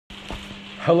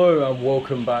Hello and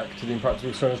welcome back to the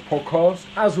Impractical Stoners podcast.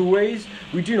 As always,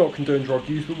 we do not condone drug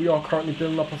use, but we are currently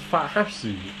building up a fat hash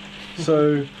suit.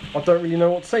 So, I don't really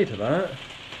know what to say to that.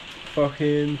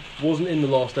 Fucking wasn't in the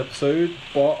last episode,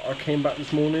 but I came back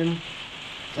this morning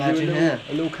to do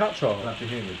a little catch up. Glad to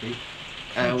hear it, Pete.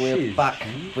 And we're back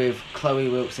with Chloe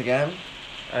Wilkes again.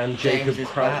 And Jacob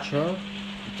Croucher.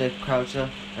 Jacob Croucher.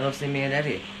 And obviously me and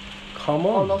Eddie. Come I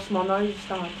on. lost my nose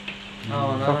stud.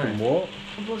 Oh no. Fucking what?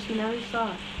 I've lost my nose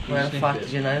stud. Where the fuck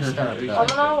did you know start? I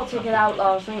don't know, I took it out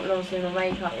last week when I was doing my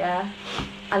makeup, yeah.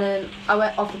 And then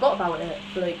I forgot about it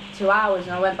for like 2 hours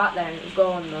and I went back there and it was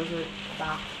gone and I was like,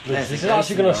 that. This is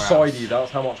actually going to side you,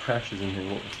 that's how much hash is in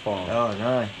here, what the fuck. Oh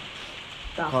no.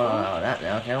 That's Can't allow that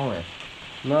now, can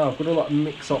we? No, I've got to like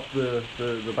mix up the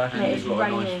back Mate, it's You've got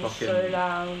a nice raining fucking so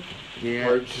loud. Yeah.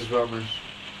 Roach as well, man.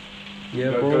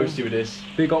 Yeah, Go bro. ghosty with this.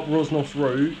 Big up Rosnoff's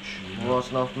Roach.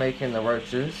 Rosnoff making the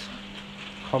roaches.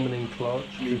 Coming in clutch.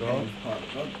 Big up.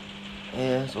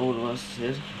 Yeah, that's all of us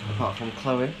did. Apart from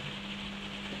Chloe.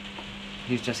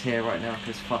 Who's just here right now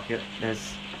because fuck it,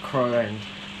 there's Crow and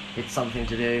it's something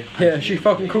to do. Yeah, she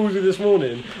fucking calls me this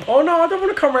morning. Oh no, I don't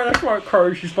want to come around and smoke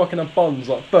Crow. She's fucking her buns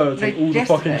like birds and all the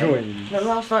fucking joints. No,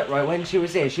 last night, right, when she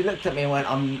was here, she looked at me and went,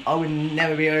 I would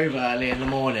never be over early in the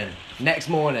morning. Next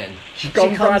morning. She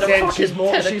comes comes round at in, fucking she's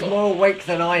more awake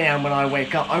than I am when I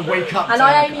wake up. I wake up And to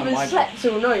I her, ain't even I'm slept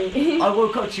till night. I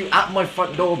woke up to you at my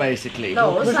front door, basically.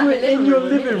 No, I was Was at it in the your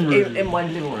living living room? In my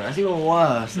living room. That's even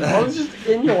worse. I was just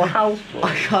in your house, bro.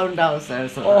 I come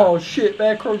downstairs. Oh shit,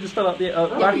 Bear Crow just fell out the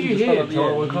Why were you just fell here out the till I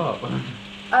end. woke up?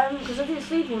 Because I didn't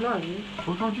sleep all night.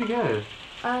 What time did you go?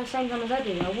 Same time as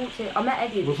Eddie. I met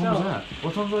Eddie at the What time was shop. that?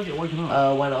 What time did I get woken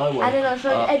up? When I woke And then I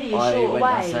showed Eddie a I short went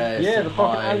way. downstairs, Yeah, said the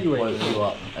fucking hi, alleyway. woke you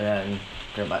up, and then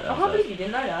go back I can't downstairs. believe you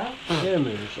didn't know that. Yeah,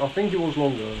 Moose. I think it was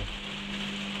longer.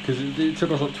 Because it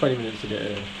took us like 20 minutes to get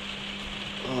here.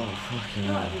 Oh, fucking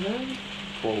No, hell. you know.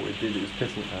 Well, it did, it was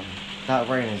pissing down. That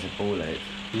rain is a ball ache.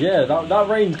 Yeah, that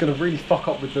rain's going to really fuck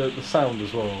up with the sound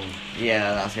as well.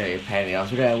 Yeah, that's going to be a pain in the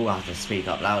ass. We're going to all have to speak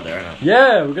up louder, innit?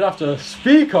 Yeah, we're going to have to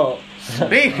speak up.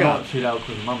 Speak up! Not too loud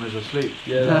because mum is asleep.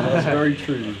 Yeah, that's very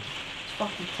true. It's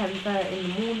fucking 10:30 in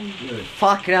the morning.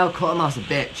 Fucking hell, Cottonmouth's a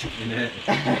bitch.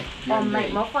 Oh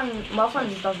mate, my phone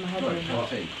just does my head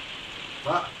in.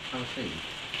 What?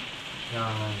 No,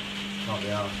 can't be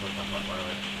arsed.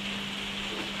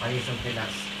 I need something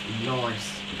that's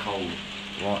nice and cold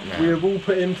right now. We have all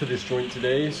put in for this joint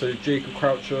today, so Jacob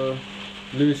Croucher,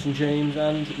 Lewis and James,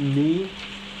 and me.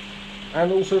 And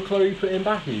also Chloe put in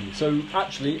Backy. So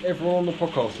actually, everyone on the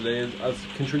podcast today has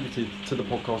contributed to the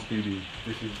podcast beauty.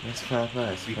 It's fair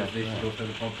play. It's fair Because this is play. also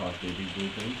the podcast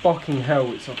BB. Fucking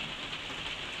hell, it's a...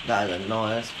 That is a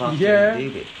nice fucking Yeah.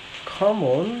 DB. Come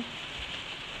on.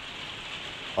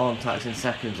 Oh, I'm taxing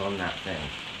seconds on that thing.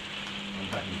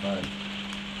 I'm back in bed.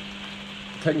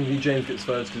 Technically James gets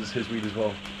first because it's his weed as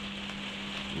well.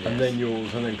 And then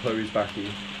yours, and then Chloe's Backy.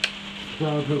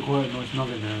 So I put quite a nice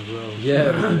nugget there as well.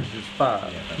 Yeah, it's just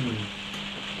fat.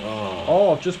 Oh,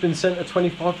 Oh, I've just been sent a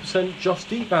 25%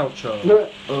 Just Eat voucher.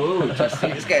 oh just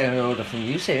it's getting an order from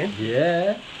you soon.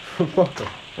 Yeah. Fuck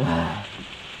off.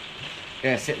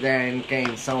 Gonna sit there and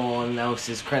gain someone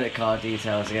else's credit card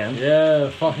details again. Yeah,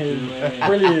 fucking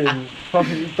brilliant.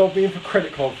 Fucking don't be in for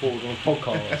credit card frauds on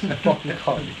podcasts. You fucking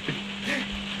cunt.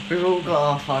 We've all got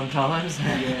our fun times.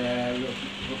 Yeah,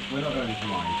 look, we're not going into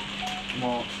mine.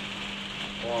 March.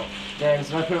 James,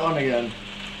 have I put it on again?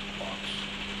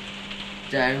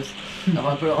 James, have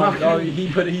I put it on No, again? he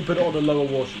put it on a lower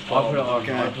wash. It's I'll put it fine. on.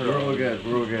 Okay, I'll put it we're on. all good,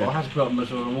 we're all good. Well, I had to put it on, but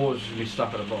so the water's going to be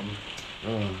stuck at the bottom.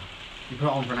 Oh. You put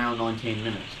it on for an hour and 19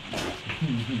 minutes.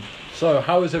 So,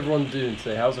 how is everyone doing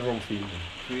today? How's everyone feeling?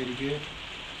 Really good.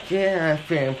 Yeah,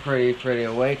 feeling pretty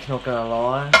awake, not gonna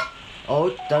lie.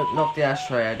 Oh, don't knock the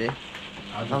ashtray, Eddie.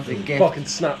 That's a gift. Fucking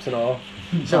snaps in half.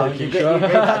 No, Sorry, you Keisha.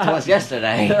 gave that to us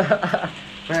yesterday.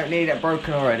 We don't need it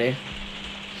broken already.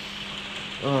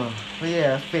 Oh, but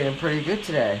yeah, feeling pretty good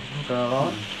today, not gonna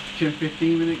lie.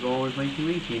 15-minute goal is making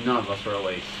me. None of us are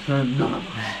awake. None of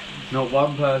us. Not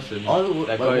one person Oh,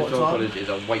 that wait, goes what to our time? college is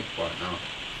awake right now.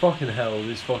 Fucking hell,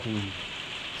 this fucking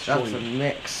That's a joint.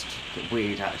 mixed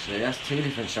weed, actually. That's two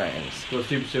different strains. You got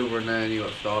Super Silver in there and you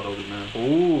got Star Dog in there.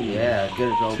 Ooh. Yeah,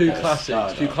 good old Two bit of classics. Two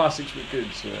Stardust. classics with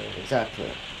goods, you know. Exactly.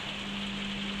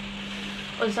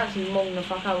 I was actually monging the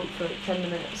fuck out for 10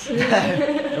 minutes.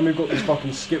 And we've got this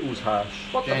fucking Skittles hash.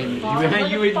 What the James, fuck? Where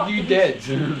the fuck you did dead.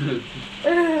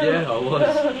 Yeah,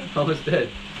 I was dead.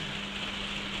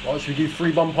 Right, should we do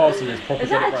 3 bum passes? Let's proper Is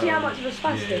get that it actually how round. much of a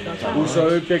spastic Yeah, I yeah. sound?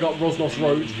 Also, big up Rosnos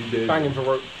Roach, You did. banging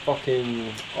for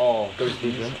fucking, oh,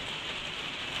 Ghosties.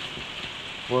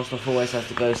 Worsdorf always has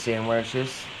to go seeing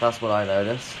roaches. That's what I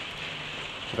notice.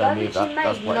 So That don't move literally that.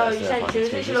 That's makes what no it is, sense. fucking It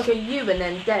was literally like speakers. a U and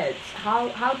then dead.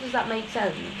 How does that make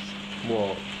sense?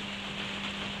 What?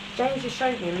 James just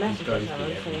showed me a message or ghosty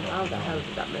something. every Saying, how the fucking hell time.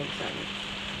 did that make sense?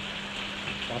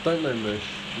 I don't know,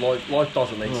 Mush. Life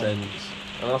doesn't make sense.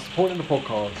 And that's the point of the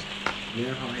podcast. You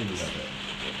know how I handle that bit?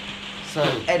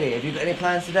 So, Eddie, have you got any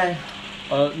plans today?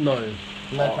 No.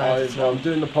 No plans at all. I'm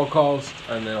doing the podcast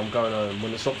and then I'm going home.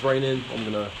 When it stops raining, I'm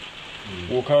gonna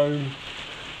walk home,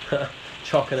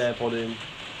 chuck an AirPod in,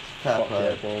 Fair fuck the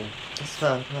play. AirPod. It's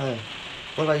fair play.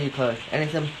 What about you, Chloe?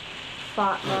 Anything?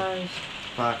 Fuck knows.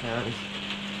 Fuck no.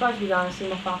 Supposed to be going to see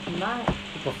my fucking mate.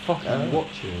 What the fuck are you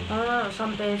watching? I don't know,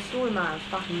 some big story man, it's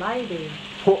fucking baby.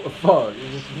 What the fuck?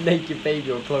 It's just a naked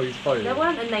baby on Chloe's phone. There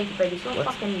weren't a naked baby, it's got a What?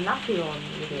 fucking nappy on,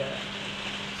 you idiot.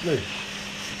 Mush.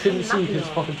 Couldn't see Nappy his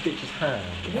on. fucking bitch's hand.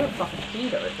 You're a fucking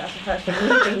pedo if that's the first thing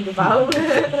you think about.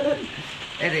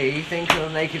 Eddie, you think you're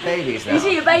naked babies now? You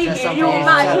see a baby Is that and you're something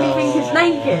mad and you you think it's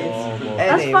naked.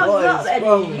 That's Eddie, fucked what up, is Eddie.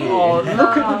 wrong with you? Oh,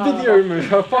 look at the video, Mush.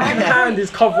 Her fucking hand is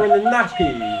covering the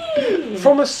nappy.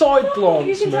 From a side You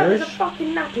glance, can tell there's a Mush.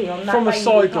 fucking nappy on that From a baby,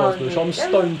 side glance, can't Mush. you? I'm There's a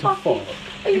stoned to fucking- fuck.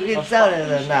 You can tell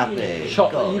there's a nappy.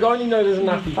 Shut God. You only know there's a You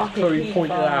nappy because fucking Chloe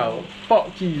pointed it pedophile. out.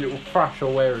 Fuck you, little thrasher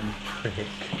wearing prick.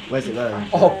 Where's it going?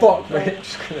 Oh, fuck, mate.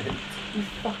 Just gonna- You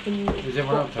fucking Is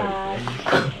everyone up to it?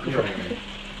 bag.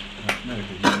 No,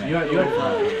 because you had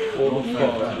What the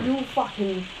fuck? You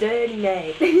fucking dirty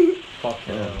mate.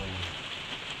 Fucking hell.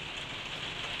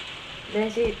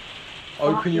 There's it.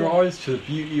 Open your Fuck eyes to the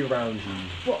beauty around you.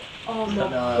 What? Oh my No.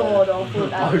 god, I thought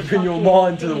that was Open your fucking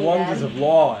mind to the thingy wonders then. of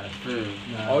life.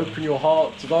 No. Open your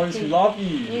heart to those who love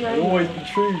you. You know- And always be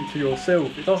true to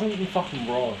yourself. It doesn't even fucking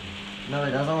rhyme. No,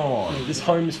 it doesn't. This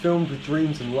home is filled with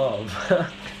dreams and love.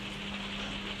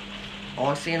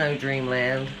 I see no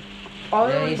dreamland. I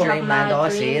The only always have dreamland mad I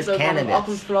see dreams, is like I can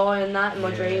cannabis. fly and that in my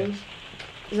Yeah. dreams.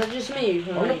 Is that just me who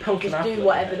can I'm gonna like, pelt an just apple do at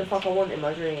whatever the the end. fuck I want in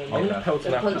my dreams? I'm gonna pelt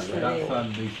an They're apple. constantly-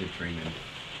 That's lucid dreaming.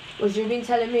 Well, you've been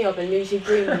telling me I've been lucid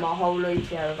dreaming my whole life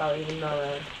here without even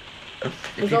knowing.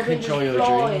 If Because you I've been just control your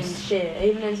flying dreams, shit.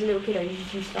 Even as a little kid, I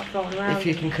used to start flying around. if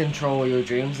you can control your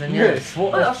dreams, then Yes, yes.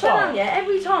 what Wait, the I'll slow down, fuck? yeah.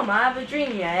 Every time I have a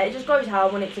dream, yeah, it just goes how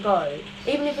I want it to go.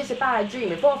 Even if it's a bad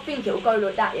dream, if I think it'll go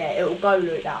like that, yeah, it'll go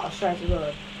like that. I swear to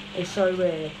God. It's so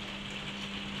weird.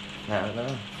 I don't know.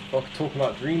 Fuck, talking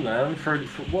about Dreamland.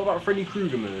 What about Freddy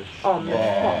Krueger, Mush? Oh, man. Fuck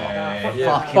that. Fuck Yeah.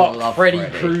 that. Fucking love Freddy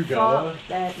Freddy. Krueger. Fuck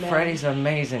that, man. Freddy's an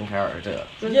amazing character.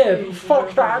 Yeah, but fuck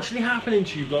that actually happening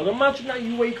to you, blood. Imagine that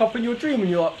you wake up in your dream and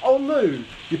you're like, oh no,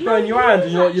 you burn your hand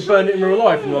and you're like, you burn it in real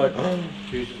life and you're like, oh.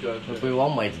 Who's just going Would be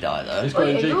one way to die though. It's Oh,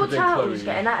 going yeah, your Jacob and towel's Chloe.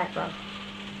 getting at it, bro.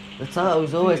 The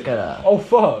title's always gonna. Oh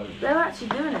fuck. They're actually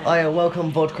doing it. Oh yeah,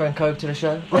 welcome Vodka and Coke to the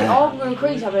show. Wait, I'll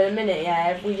increase up in a minute, yeah,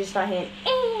 if we just start hearing.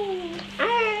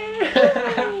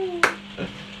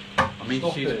 I mean,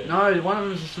 Stop she's it. no. One of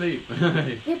them's asleep.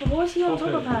 Yeah, but why is he on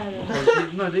Stop top it. of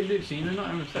her? No, they've literally. They're not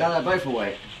having sex. No, they're both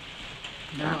awake.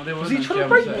 No, they Was weren't he trying to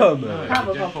having rape sex. her, man? No, Have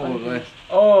a yeah, pop probably.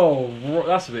 Oh,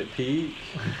 that's a bit peak.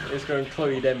 It's going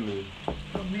Chloe then me.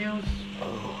 Oh, meals.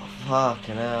 Oh,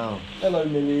 fucking hell. Hello,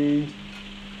 Millie.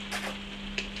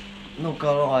 Not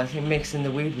gonna lie, I think mixing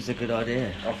the weed was a good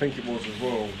idea. I think it was as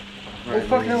well. Very Oh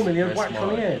fucking hell, nice, Millie, I very whacked on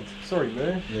smart. the head. Sorry,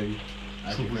 man.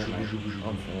 I'm for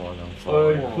one, I'm for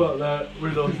Oh, one. fuck that.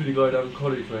 Really nice with the guy down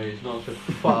college, mate. It's not so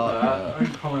fuck Fuck that. I'm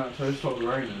coming out to stop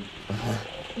raining.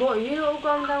 What, are you all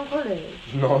going down college?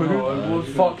 No, I was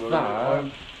fuck gonna go, that.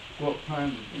 I've got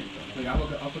plans. Look, I've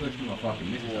got to see my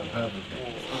fucking missus on purpose.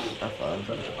 Have fun.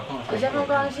 I can't Is everyone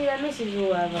going to see their missus or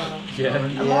whatever? Yeah. Am I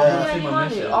Yeah. the I see only my one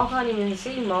who? missus. I can't even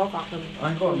see my fucking. I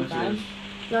ain't got a OnlyFans. missus.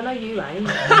 Yeah, I know you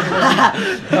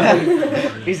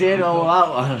ain't. He's in all that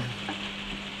one.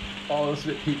 Oh, that's a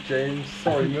bit peak, James.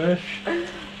 Sorry, Mush.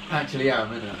 Actually, am,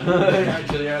 innit?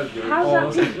 Actually, am. dude. How's Oh, that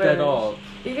that's peak, dead man? up.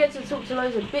 You get to talk to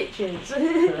loads of bitches.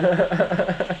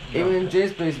 Even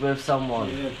Jizboo's with someone.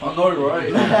 I know,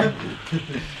 right?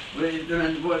 But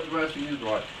then what the worst thing is,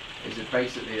 right, is it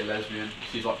basically a lesbian.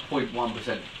 She's like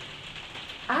 0.1%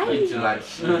 into Aye.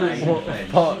 lads. What the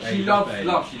fuck? She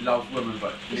loves women,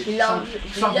 but it's She loves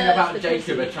something the about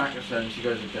Jacob pussy. attracts her, and she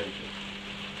goes with Jacob.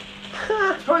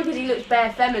 It's probably because he looks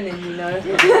bare feminine, you know.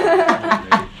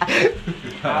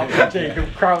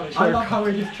 Jacob Crouch. I love how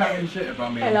we're just chatting shit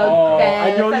about me. Hello. Oh, Bare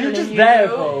and you're feminine, just you there,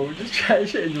 know. bro. Just chatting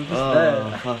shit and you're just Oh,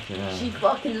 there. fucking hell. She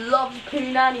fucking loves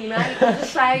Poonanny, mate. I was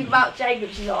just saying about Jacob.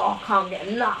 She's like, oh, I can't get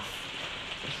enough.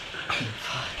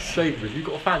 Jacob, have you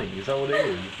got a fanny? Is that what it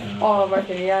is? Oh, I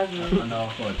reckon he has, I man. know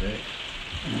I've got a dick.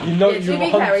 You know Yeah, to you're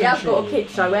be fair, he has 100% got a sure. kid,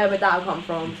 so where would that have come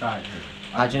from? In fact,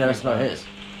 How do you know it's not his?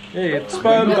 Yeah,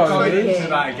 sperm Look Go like donors. into him.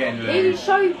 that again, He Lou.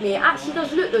 showed me. It actually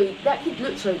does look like that kid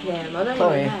looks like him. I don't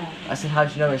Chloe, even know. I said, how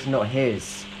do you know it's not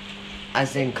his?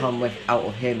 As in, come with out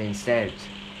of him instead.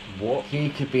 What? He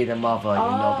could be the mother in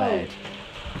your Oh. bed.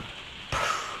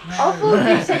 I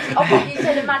thought you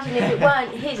said imagine if it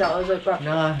weren't his. I was like, bro,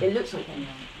 No, it looks like him.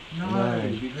 No,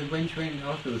 No. because when she went in the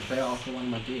hospital, straight after one of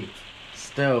my gigs,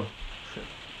 still.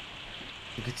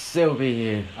 It could still be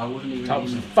you. I wasn't even. That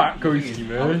was in- a fat the thing ghosty, is,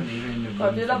 man. I wasn't even in the Oh,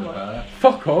 room do for that the one? birth.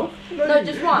 Fuck off. No,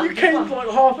 just one, You just came one. to like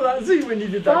half of that zoo when you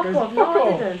did that. Fuck Goes, off. fuck No, I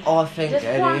off. didn't. Oh, I think, Just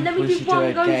one. Let Eddie, me we do should do one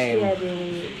a ghosty, game.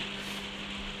 Eddie.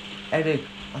 Eddie,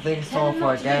 I think it's Tell time him for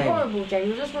not a to be game. horrible, James.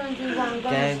 You just want to do one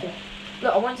Game. ghosty.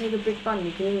 Look, I won't take a big bun.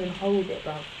 You can even hold it,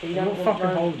 bro. But you I'm don't not want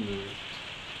fucking to holding you.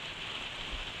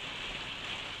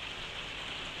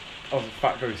 I was a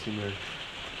fat ghosty move.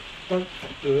 Don't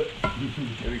do it.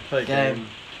 Yeah, we play a Game. game.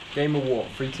 Game of what?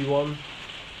 3, 2, 1?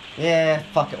 Yeah,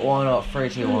 fuck it, why not? 3,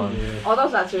 2, 1. Oh,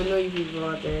 that's actually annoy people,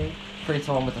 I do. 3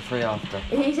 to 1 with the 3 after.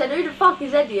 He said, who the fuck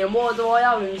is Eddie and what do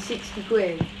I owe him? 60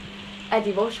 quid.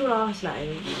 Eddie, what's your last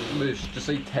name? Moose, just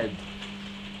say Ted.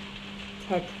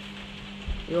 Ted.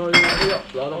 You're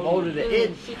Blood, I'm holding it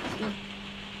in. 60.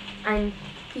 And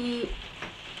he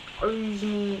owes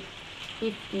me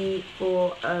 50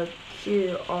 for a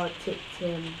cue I tipped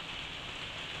him.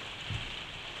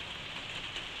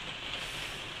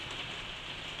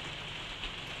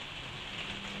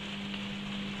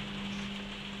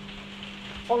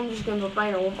 I'm just gonna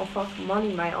complain, I want my fucking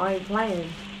money, mate. I ain't playing.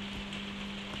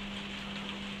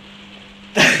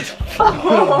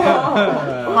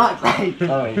 Fuck, mate.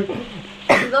 Chloe.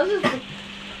 That's just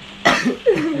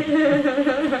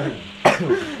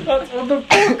That's on the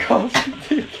podcast,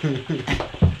 you dick.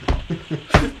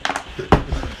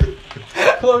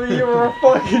 Chloe, you're a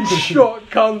fucking shot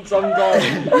cunt, I'm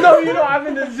going. No, you're not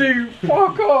having a zoo.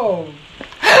 Fuck off.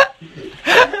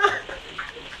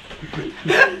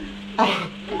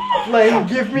 Blaine,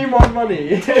 give me my money.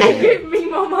 give me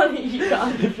my money, you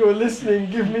guys. If you're listening,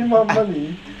 give me my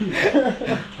money.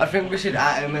 I think we should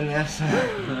add him in this.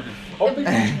 I'll be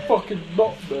fucking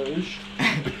not fish.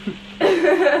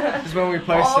 Just when we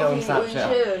post it on I think we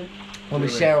Snapchat. should. When we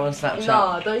share it on Snapchat.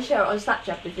 No, don't share it on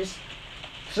Snapchat, but just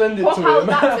Send it pop out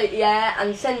that to bit, yeah,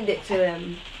 and send it to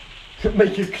him. him.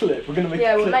 Make a clip. We're gonna make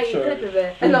Yeah, a we'll clip make show. a clip of it.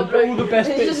 All And the- I'll put- all the best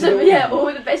it's bits just of it. yeah, all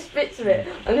the best bits of it.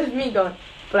 And there's me going,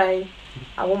 Blaine,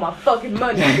 I want my fucking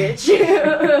money, bitch.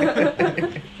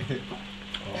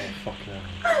 Oh, fuck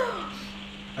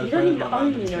yeah. You don't even owe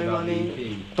me no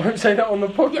money. Don't say that on the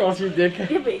podcast, you dick.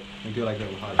 Yeah, but We do like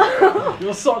little highlights.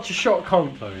 You're such a shot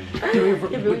cunt, Chloe. Do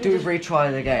but we, we do we just-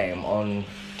 retry the game on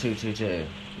 222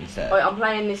 instead? I'm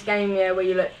playing this game, yeah, where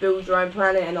you like build your own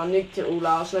planet, and I nuked it all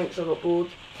last night because I got bored.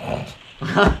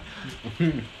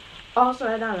 Oh,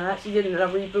 sorry, no, I actually didn't, and I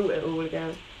reboot it all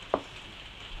again.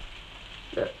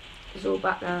 Look, it's all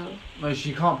back now. No,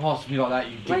 she can't possibly like that,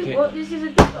 you Wait, dickhead. what? This is a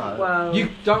different No. world. You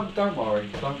don't worry,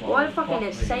 don't worry. Why the fucking Fuck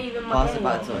it's me. saving my Pass it game?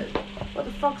 back to it. What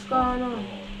the fuck's going on?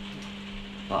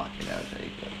 Fucking hell,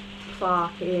 Jacob.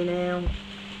 Fucking hell.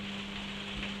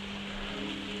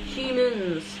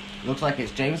 Humans. Looks like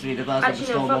it's James Lee, the person Actually,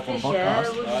 stole no, off fuck on this, yeah.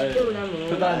 podcast. We'll Aye. just kill them all.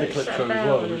 Put that in the clip Set show as bail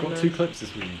well. on We've got them. 2 clips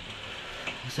this week.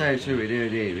 So true, we do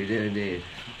indeed.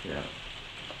 Yeah.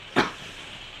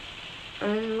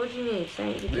 What do you need?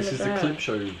 Saying to kill This a is the bear. clip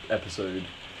show episode.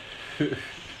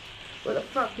 What the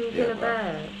fuck can you Yeah, kill a bro.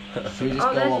 bear? Should we just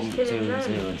Oh, go let's on just 2 kill him and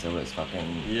 2 then. until it's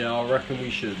fucking... Yeah, I reckon we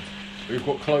should. We've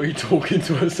got Chloe talking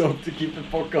to herself to keep the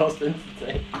podcast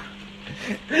entertained.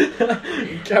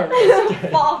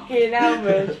 Gareth. Fucking hell,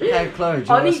 man. Hey Chloe, do you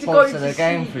I want to need to go sponsor to the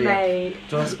game sleep, for the mate. Do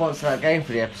you want to sponsor that game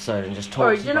for the episode and just talk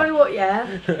Alright, do you know what,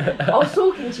 yeah? I was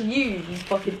talking to you, you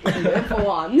fucking idiot, for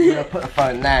one. I'm gonna put the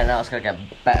phone there, now it's gonna get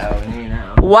better on you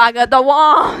now. Wagga the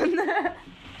one!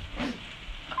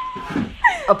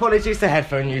 Apologies to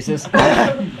headphone users.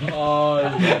 Oh,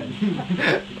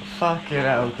 Fucking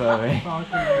hell, Chloe.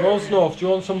 Rosnoff, do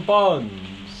you want some buns?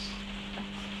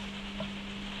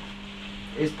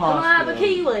 It's Can I have a past.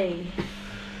 kiwi?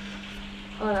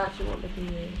 I don't actually want the kiwi.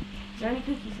 Is there any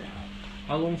cookies there?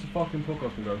 How long's the fucking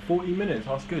podcast been going? 40 minutes,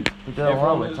 that's good. We're doing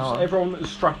well with that's- time. everyone that's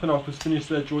strapping up has finished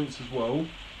their joints as well.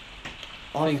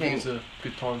 I think it's a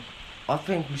good time. I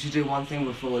think we should do one thing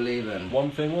before we're leaving. One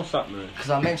thing, what's that, mate? Because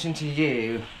I mentioned to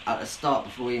you at the start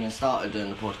before we even started doing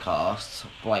the podcast,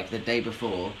 like the day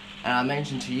before, and I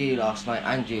mentioned to you last night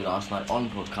and you last night on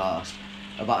podcast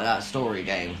about that story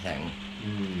game thing.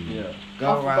 Yeah.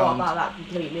 Go I forgot around. about that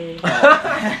completely.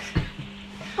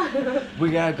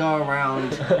 We're gonna go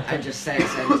around and just say a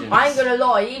sentence. I ain't gonna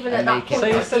lie, even at And that make it-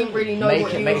 point, I Say a didn't really know make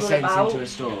what it you make was on sense about. into a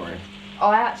story.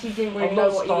 I actually didn't really I've know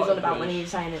not what he was on started about when this. he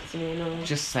was saying it to me. No.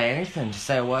 Just say anything. Just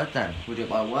say a word then. We'll do it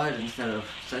by word instead of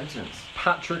sentence.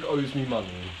 Patrick owes me money.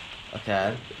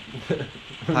 Okay.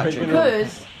 Patrick.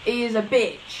 Because he is a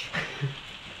bitch.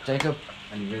 Jacob.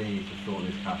 And you really need to sort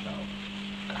this cash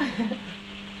out.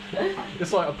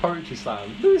 It's like a poetry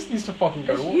slam. Lewis needs to fucking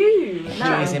go. It's "What?" you. He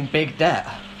No. is in big debt.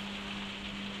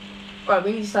 Right,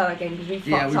 we need to start that game because we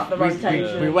Yeah, fucked up the we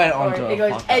rotation. we went on Right, to it a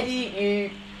goes podcast. Eddie,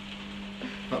 you.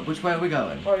 But which way are we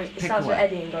going? Or it Pick starts with away.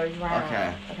 Eddie and goes round.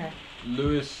 Okay. Okay.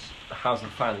 Lewis has a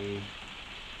fanny.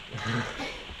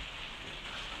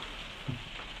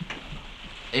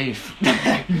 Oof. Does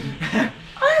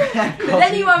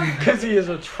anyone? Because he is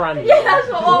a tranny. Yeah, that's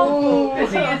what I'm for.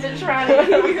 Because he is a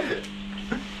tranny.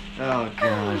 Oh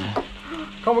god.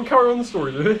 Come on, carry on the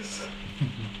story, Lewis.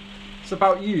 It's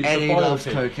about you. It's Eddie a loves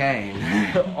biopic. cocaine.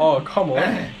 Oh, come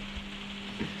on.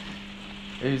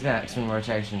 Who's next in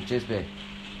rotation? Jisby.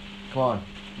 Come on.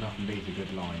 Nothing beats a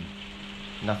good line.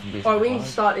 Nothing beats Right, a we good need to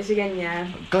line. start this again, yeah.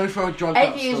 Go for a drug.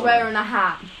 Eddie is wearing a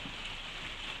hat.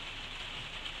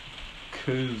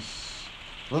 Because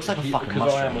Looks like a fucking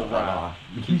because I am mushroom. a rat.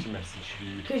 He's messaged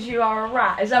you. Because you are a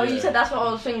rat. Is that what you Yeah. said? That's what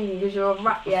I was thinking. Because you're a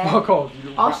rat, yeah. Fuck off. You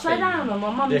little I'll rat slow baby. down on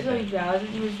my mum's Dickhead. over. I was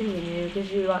just thinking you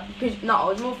because you like. Cause, no, I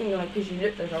was more thinking like because you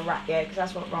look like a rat, yeah. Because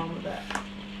that's what's wrong with it.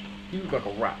 You look like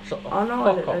a rat. Shut the I know I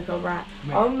fuck look up. like a rat.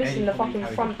 Mate, I'm missing Eddie the probably fucking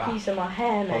carries front a bat. piece of my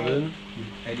hair, mate. Pardon?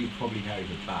 Eddie probably carries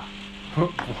a bat.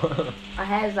 My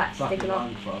hair's like Fucking sticking up.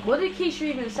 wrong, bro. What did Keisha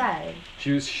even say?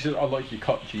 She said, I like your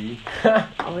cut, G.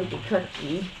 I like the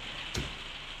cookie.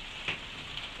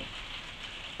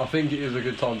 I think it is a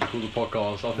good time to call the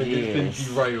podcast. I think Yes. it's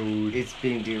been derailed. It's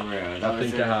been derailed. I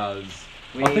think it has.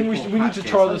 We I think we need to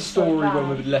try the That's so story bad. when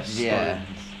with less Yeah.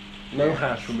 stones. No Yeah.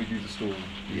 hash when we do the story.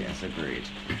 Yes, agreed.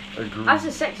 Agree. That's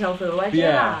a sex health feel. Where'd you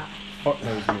Yeah. get that? Fuck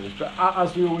knows news. But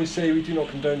as we always say, we do not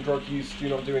condone drug use. Do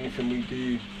not do anything we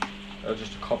do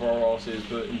just to cover our asses.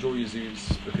 But enjoy your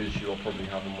zoots because you are probably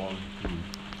having one.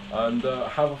 And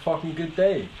have a fucking good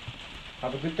day.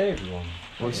 Have a good day, everyone.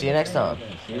 We'll see you next time.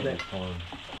 See you next time.